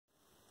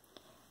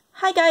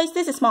Hi guys,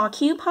 this is Small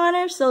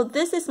Couponer. So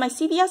this is my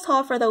CVS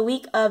haul for the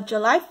week of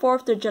July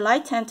 4th through July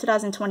 10th,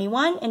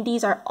 2021, and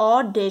these are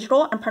all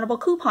digital and printable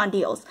coupon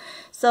deals.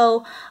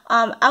 So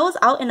I was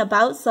out and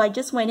about, so I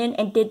just went in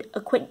and did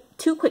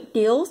two quick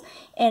deals,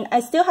 and I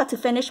still have to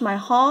finish my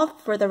haul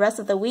for the rest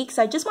of the week.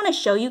 So I just want to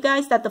show you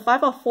guys that the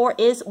 504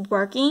 is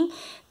working.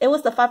 It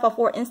was the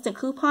 504 instant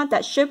coupon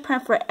that should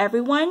print for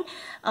everyone.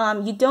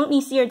 You don't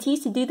need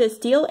CRTs to do this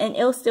deal, and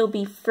it'll still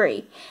be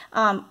free.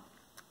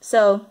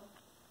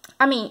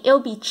 It'll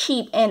be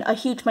cheap and a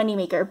huge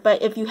moneymaker,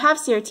 but if you have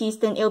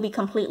CRTs, then it'll be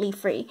completely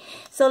free.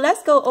 So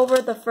let's go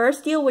over the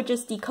first deal, which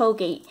is the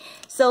Colgate.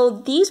 So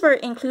these were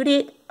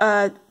included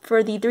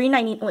for the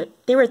 $3.90.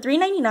 They were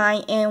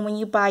 $3.99, and when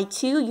you buy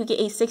two, you get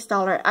a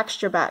 $6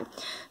 extra back.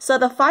 So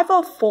the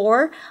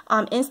 504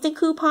 instant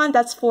coupon,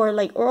 that's for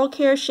like oral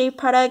care, shave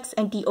products,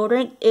 and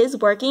deodorant, is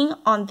working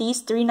on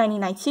these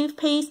 $3.99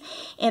 toothpaste,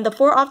 and the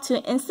 4 off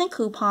 2 instant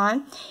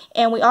coupon.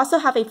 And we also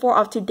have a 4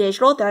 off 2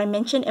 digital that I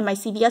mentioned in my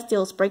CVS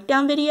deals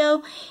breakdown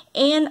video,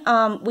 and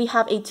we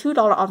have a $2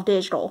 off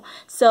digital.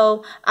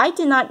 So I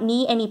did not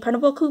need any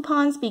printable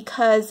coupons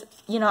because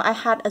I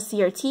had a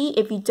CRT.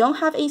 If you don't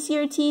have a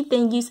CRT,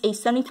 then use a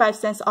 75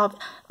 cents off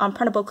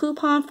printable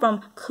coupon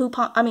from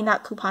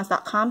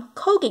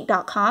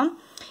Colgate.com.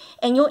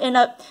 And you'll end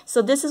up,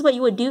 so this is what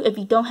you would do if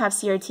you don't have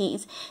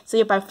CRTs. So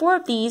you buy 4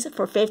 of these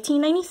for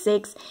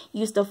 $15.96,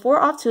 use the 4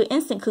 off 2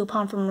 instant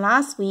coupon from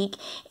last week,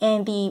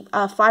 and the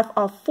 5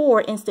 off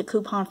 4 instant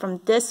coupon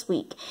from this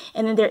week.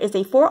 And then there is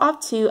a 4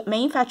 off 2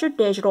 manufactured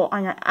digital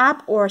on your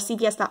app or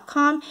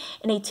CVS.com,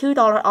 and a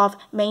 $2 off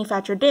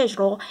manufactured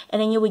digital,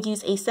 and then you would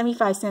use a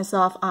 75 cents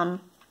off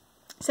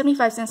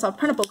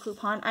printable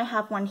coupon. I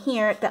have one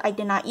here that I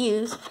did not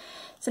use.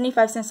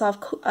 75 cents off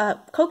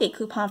Colgate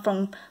coupon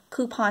from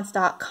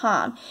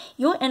coupons.com.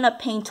 You'll end up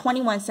paying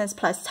 21 cents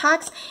plus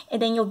tax,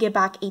 and then you'll get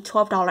back a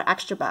 $12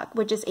 extra back,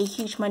 which is a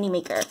huge money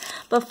maker.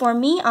 But for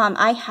me,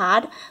 I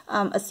had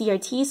a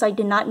CRT, so I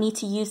did not need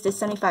to use this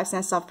 75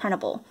 cents off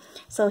printable.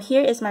 So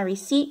here is my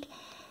receipt.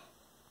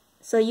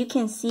 So you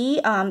can see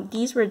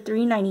these were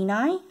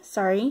 $3.99.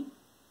 Sorry.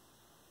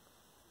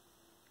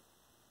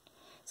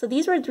 So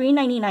these were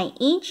 $3.99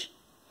 each.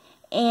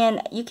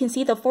 And you can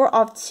see the 4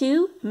 off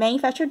 2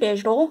 manufactured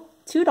digital,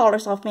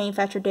 $2 off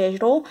manufactured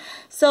digital.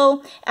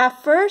 So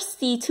at first,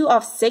 the 2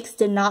 off 6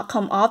 did not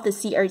come off the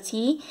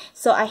CRT.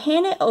 So I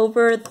handed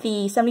over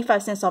the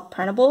 75 cents off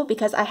printable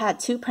because I had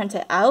 2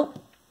 printed out.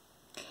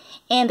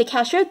 And the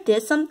cashier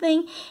did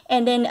something,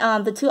 and then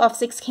the 2 off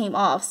 6 came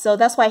off. So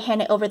that's why I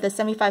handed over the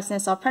 75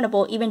 cents off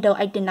printable, even though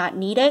I did not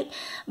need it.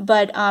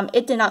 But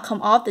it did not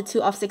come off the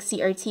 2 off 6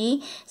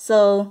 CRT.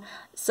 So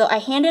I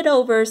handed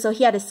over, so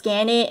he had to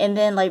scan it and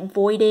then like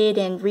void it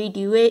and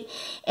redo it.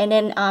 And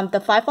then the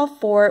 5 off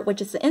 4,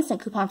 which is the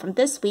instant coupon from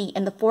this week,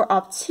 and the 4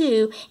 off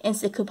 2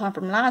 instant coupon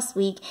from last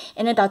week,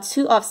 and then the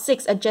 2 off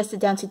 6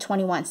 adjusted down to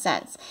 21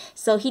 cents.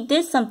 So he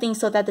did something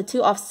so that the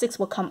 2 off 6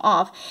 will come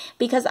off,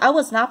 because I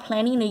was not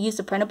planning to use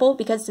the printable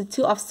because the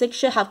 2 off 6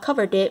 should have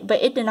covered it,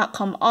 but it did not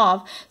come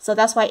off. So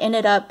that's why I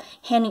ended up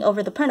handing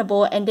over the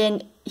printable, and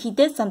then he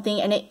did something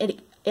and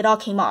it all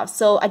came off.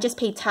 So I just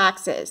paid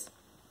taxes.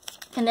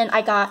 And then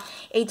I got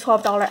a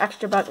 $12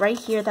 extra buck right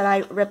here that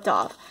I ripped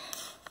off.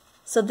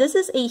 So this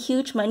is a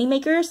huge money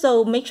maker.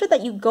 So make sure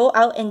that you go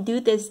out and do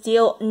this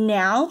deal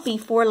now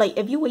before, like,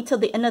 if you wait till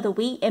the end of the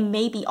week, it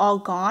may be all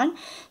gone.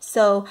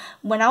 So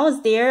when I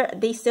was there,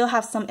 they still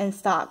have some in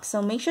stock.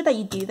 So make sure that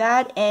you do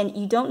that, and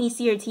you don't need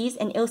CRTs,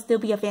 and it'll still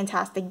be a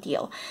fantastic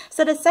deal.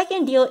 So the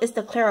second deal is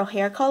the Claro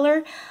hair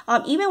color.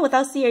 Even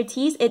without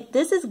CRTs,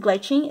 this is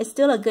glitching. It's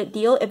still a good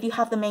deal if you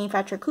have the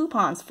manufacturer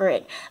coupons for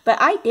it. But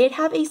I did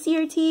have a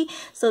CRT,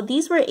 so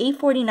these were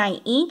 $8.49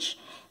 each.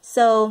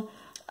 So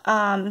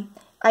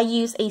I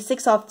used a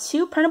 6 off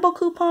 2 printable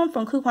coupon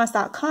from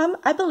coupons.com.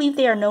 I believe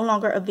they are no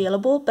longer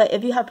available, but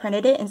if you have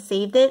printed it and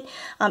saved it,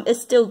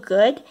 it's still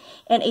good.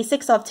 And a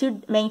 6 off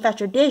 2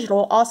 manufactured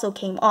digital also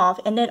came off.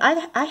 And then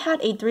I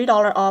had a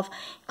 $3 off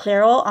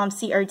Claro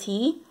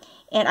CRT,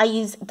 and I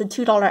used the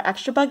 $2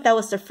 extra buck. That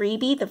was the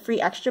freebie, the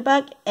free extra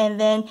buck. And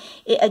then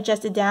it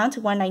adjusted down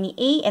to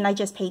 $1.98, and I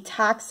just paid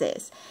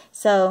taxes.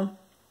 So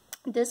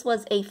this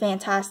was a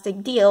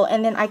fantastic deal,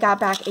 and then I got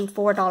back a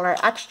 $4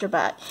 extra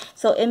buck.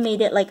 So it made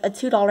it like a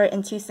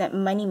 $2.02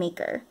 money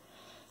maker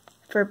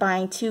for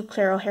buying 2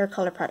 Claro hair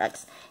color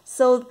products.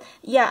 So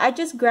yeah, I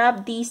just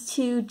grabbed these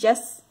two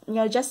just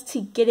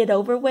to get it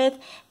over with,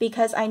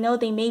 because I know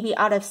they may be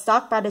out of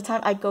stock by the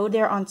time I go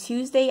there on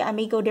Tuesday. I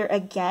may go there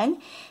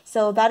again.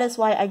 So that is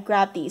why I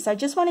grabbed these. So I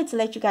just wanted to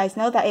let you guys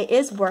know that it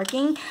is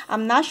working.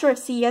 I'm not sure if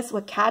CVS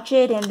would catch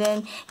it and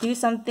then do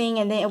something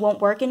and then it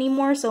won't work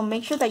anymore. So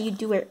make sure that you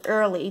do it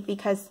early,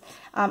 because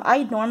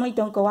I normally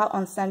don't go out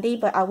on Sunday,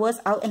 but I was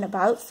out and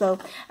about, so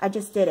I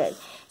just did it.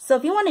 So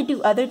if you want to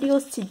do other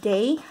deals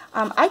today,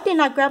 I did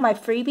not grab my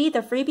freebie.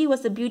 The freebie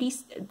was the Beauty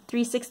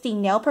 360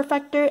 Nail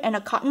Perfector and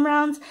a cotton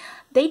rounds.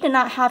 They did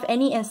not have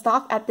any in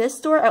stock at this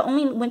store. I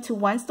only went to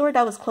one store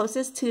that was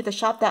closest to the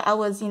shop that I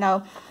was,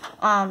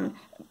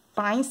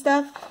 buying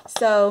stuff.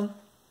 So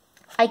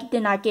I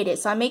did not get it.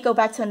 So I may go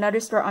back to another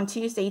store on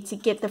Tuesday to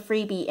get the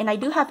freebie. And I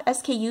do have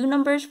SKU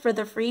numbers for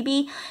the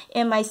freebie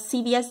in my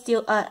CVS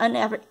deal,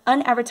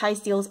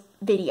 unadvertised deals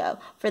video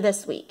for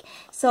this week.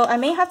 So I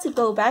may have to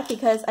go back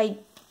because I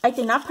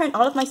did not print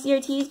all of my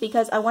CRTs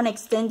because I want to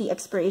extend the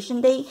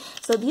expiration date.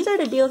 So these are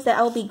the deals that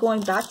I will be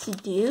going back to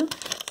do.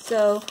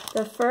 So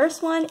the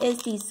first one is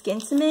the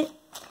Skintimate.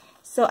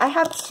 So I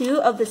have two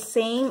of the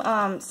same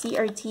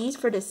CRTs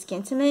for the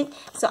Skintimate.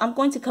 So I'm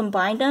going to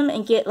combine them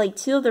and get like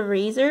two of the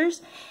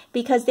razors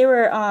because they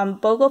were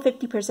BOGO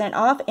 50%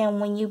 off.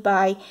 And when you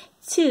buy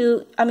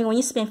two, when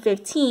you spend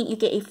 15, you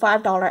get a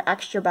 $5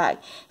 extra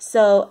back.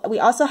 So we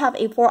also have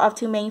a 4 off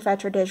 2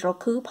 manufacturer digital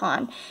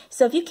coupon.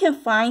 So if you can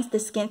find the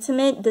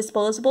Skintimate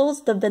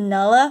disposables, the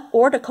vanilla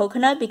or the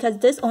coconut, because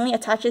this only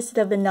attaches to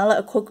the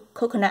vanilla or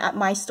coconut at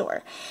my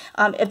store.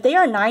 If they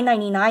are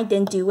 $9.99,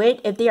 then do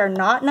it. If they are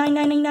not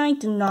 $9.99,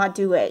 do not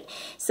do it.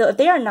 So if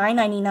they are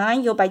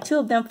 $9.99, you'll buy two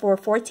of them for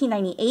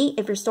 $14.98.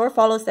 If your store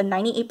follows the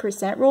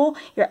 98% rule,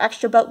 your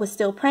extra buck will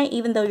still print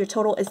even though your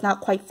total is not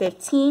quite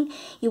 15.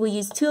 You will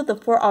use two of the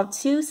 4 off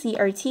 2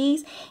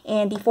 CRTs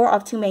and the 4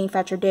 off 2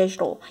 manufacturer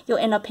digital. You'll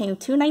end up paying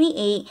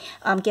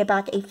 $2.98, get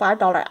back a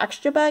 $5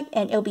 extra buck,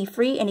 and it'll be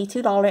free and a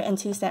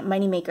 $2.02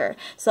 Moneymaker.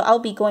 So I'll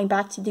be going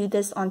back to do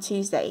this on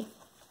Tuesday.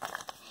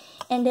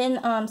 And then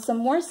some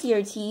more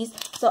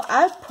CRTs. So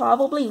I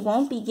probably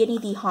won't be getting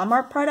the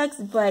Hallmark products,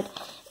 but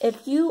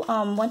if you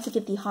want to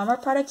get the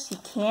Hallmark products, you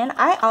can.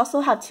 I also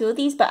have two of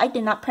these, but I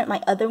did not print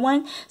my other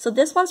one. So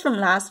this one's from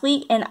last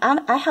week, and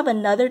I have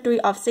another 3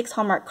 off 6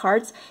 Hallmark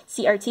cards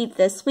CRT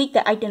this week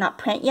that I did not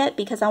print yet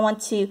because I want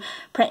to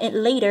print it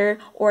later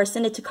or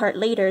send it to cart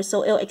later,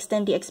 so it'll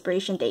extend the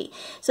expiration date.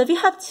 So if you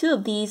have two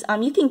of these,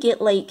 you can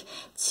get like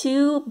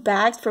 2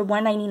 bags for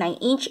 $1.99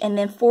 each, and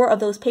then 4 of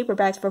those paper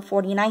bags for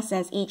 49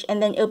 cents each, and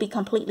then it'll be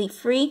completely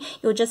free.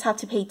 You'll just have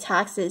to pay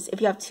taxes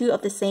if you have two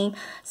of the same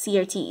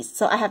CRTs.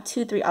 So I have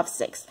 2 3 off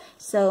 6.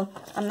 So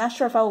I'm not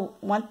sure if I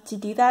want to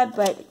do that,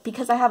 but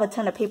because I have a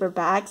ton of paper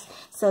bags,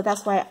 so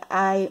that's why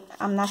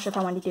I'm not sure if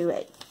I want to do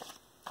it.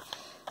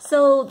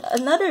 So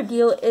another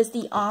deal is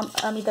the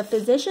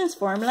Physicians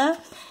Formula.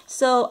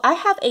 So I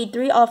have a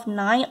 3 off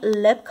 9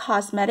 lip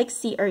cosmetics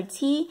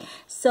CRT.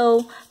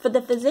 So for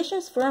the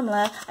Physicians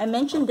Formula, I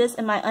mentioned this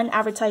in my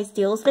unadvertised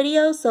deals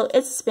video. So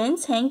it's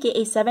spend 10, get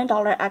a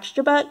 $7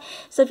 extra buck.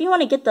 So if you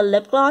want to get the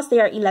lip gloss,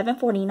 they are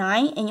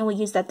 $11.49, and you will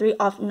use that 3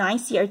 off 9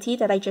 CRT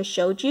that I just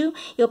showed you.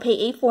 You'll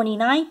pay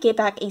 $8.49, get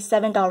back a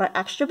 $7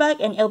 extra buck,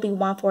 and it'll be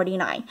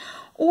 $1.49.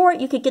 Or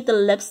you could get the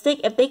lipstick.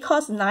 If they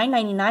cost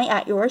 $9.99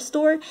 at your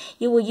store,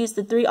 you will use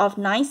the 3 off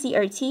 9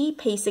 CRT,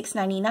 pay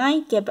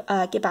 $6.99,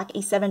 get back a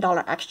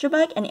 $7 extra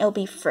buck, and it'll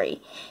be free.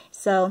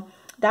 So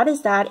that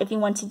is that if you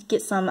want to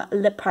get some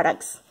lip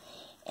products.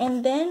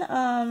 And then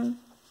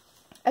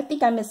I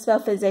think I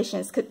misspelled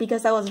Physicians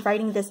because I was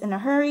writing this in a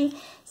hurry.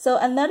 So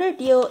another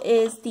deal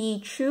is the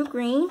True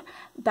Green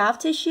bath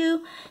tissue.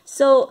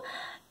 So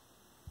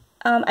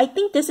I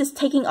think this is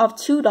taking off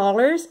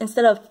 $2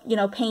 instead of,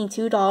 paying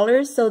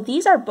 $2. So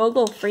these are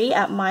BOGO free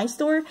at my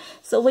store.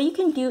 So what you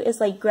can do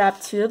is like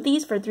grab 2 of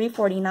these for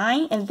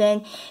 $3.49, and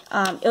then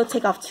it'll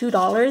take off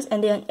 $2,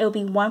 and then it'll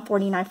be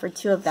 $1.49 for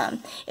 2 of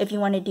them if you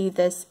want to do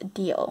this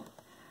deal.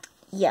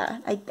 Yeah,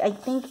 I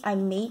think I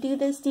may do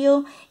this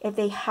deal if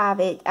they have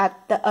it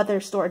at the other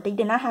store. They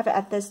did not have it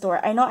at this store.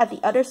 I know at the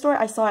other store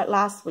I saw it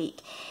last week.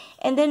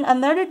 And then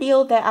another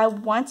deal that I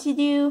want to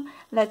do,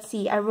 let's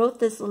see, I wrote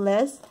this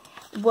list,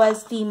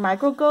 was the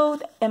Micro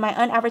Gold. In my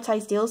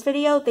unadvertised deals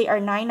video, they are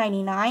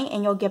 $9.99,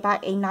 and you'll get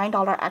back a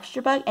 $9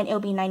 extra buck, and it'll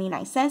be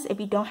 99 cents if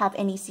you don't have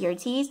any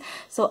CRTs.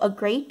 So a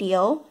great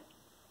deal.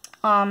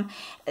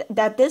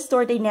 That this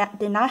store did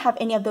not have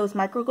any of those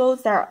Micro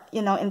Golds that are,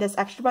 in this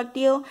extra buck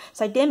deal.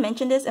 So I did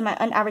mention this in my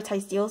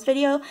unadvertised deals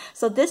video.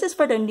 So this is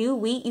for the new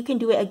week. You can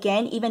do it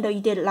again even though you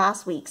did it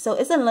last week. So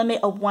it's a limit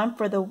of 1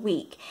 for the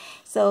week.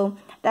 So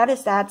that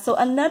is that. So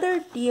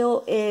another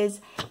deal is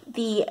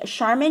the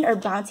Charmin or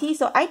Bounty.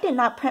 So I did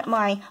not print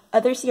my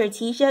other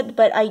CRTs yet,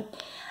 but I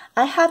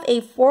have a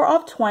 4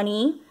 off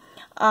 20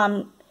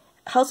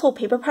 household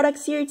paper product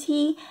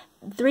CRT,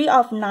 3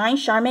 off 9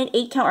 Charmin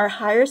 8 count or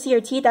higher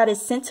CRT that is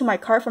sent to my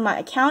cart from my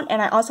account,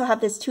 and I also have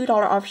this $2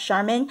 off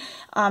Charmin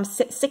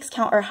 6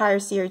 count or higher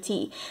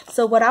CRT.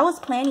 So what I was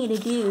planning to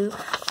do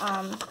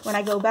when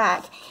I go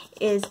back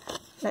is,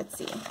 let's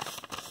see,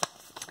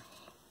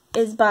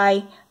 is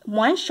buy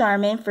 1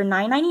 Charmin for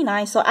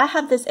 $9.99. So I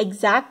have this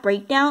exact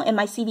breakdown in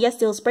my CVS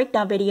deals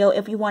breakdown video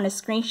if you want to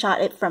screenshot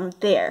it from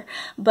there.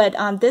 But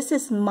this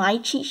is my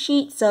cheat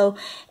sheet. So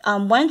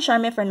 1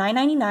 Charmin for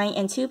 $9.99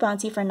 and 2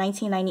 Bounty for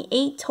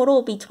 $19.98. Total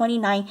will be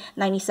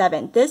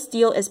 $29.97. This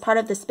deal is part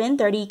of the spend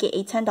 30, get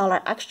a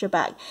 $10 extra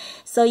back.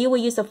 So you will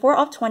use the 4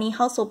 off 20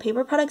 household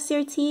paper product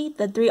CRT,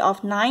 the 3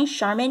 off 9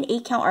 Charmin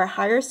 8 count or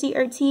higher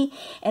CRT,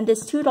 and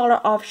this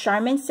 $2 off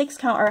Charmin 6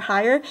 count or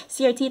higher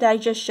CRT that I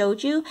just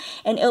showed you,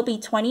 and it'll be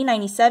 $20.97.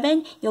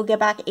 You'll get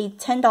back a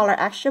 $10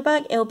 extra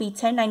buck. It'll be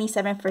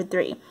 $10.97 for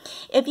 3.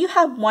 If you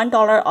have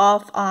 $1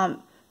 off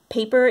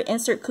paper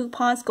insert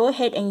coupons, go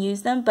ahead and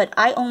use them, but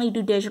I only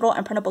do digital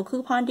and printable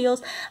coupon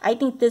deals. I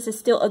think this is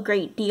still a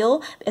great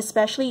deal,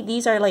 especially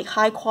these are like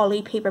high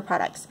quality paper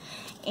products.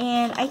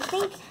 And I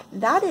think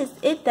that is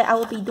it that I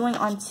will be doing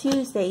on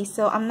Tuesday.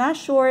 So I'm not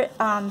sure,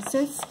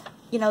 since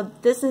you know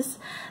this is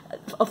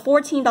a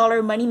 $14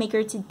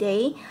 moneymaker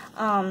today,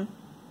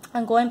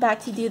 I'm going back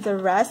to do the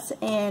rest.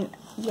 And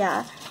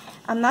yeah,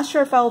 I'm not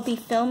sure if I will be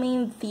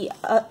filming the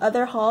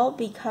other haul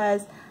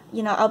because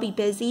you know I'll be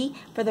busy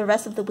for the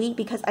rest of the week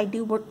because I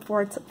do work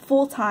for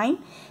full time.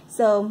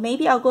 So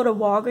maybe I'll go to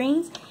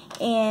Walgreens.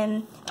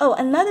 And oh,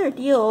 another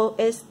deal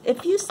is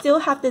if you still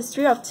have this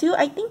 3 off 2,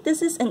 I think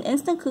this is an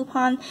instant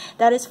coupon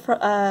that is for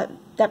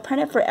that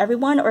printed for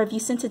everyone, or if you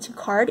sent it to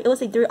card, it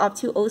was a 3 off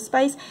 2 Old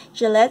Spice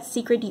Gillette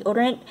Secret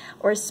Deodorant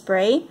or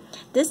Spray.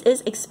 This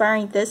is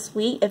expiring this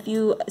week if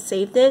you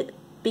saved it,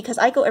 because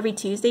I go every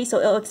Tuesday, so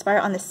it'll expire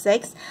on the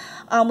 6th.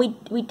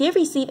 We did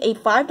receive a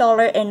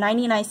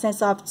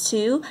 $5.99 off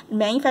 2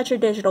 manufacturer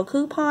digital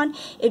coupon.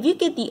 If you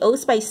get the Old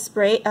Spice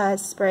spray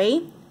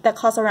that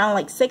costs around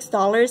like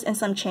 $6 and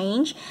some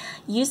change,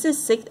 use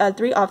this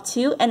 3 off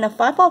 2, and the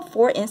 5 off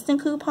 4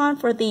 instant coupon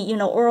for the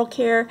oral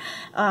care,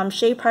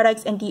 shea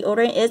products and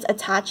deodorant is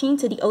attaching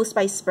to the Old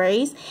Spice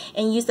sprays,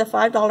 and use the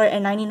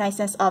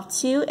 $5.99 off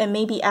 2 and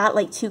maybe add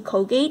like 2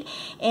 Colgate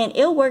and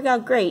it'll work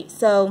out great.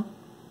 So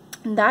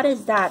that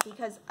is that,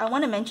 because I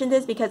want to mention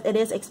this because it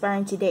is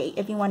expiring today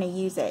if you want to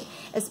use it,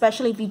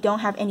 especially if you don't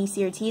have any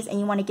CRTs and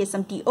you want to get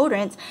some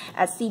deodorants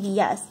at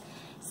CVS.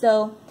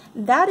 So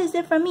that is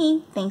it from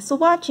me. Thanks for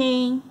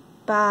watching.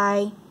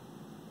 Bye.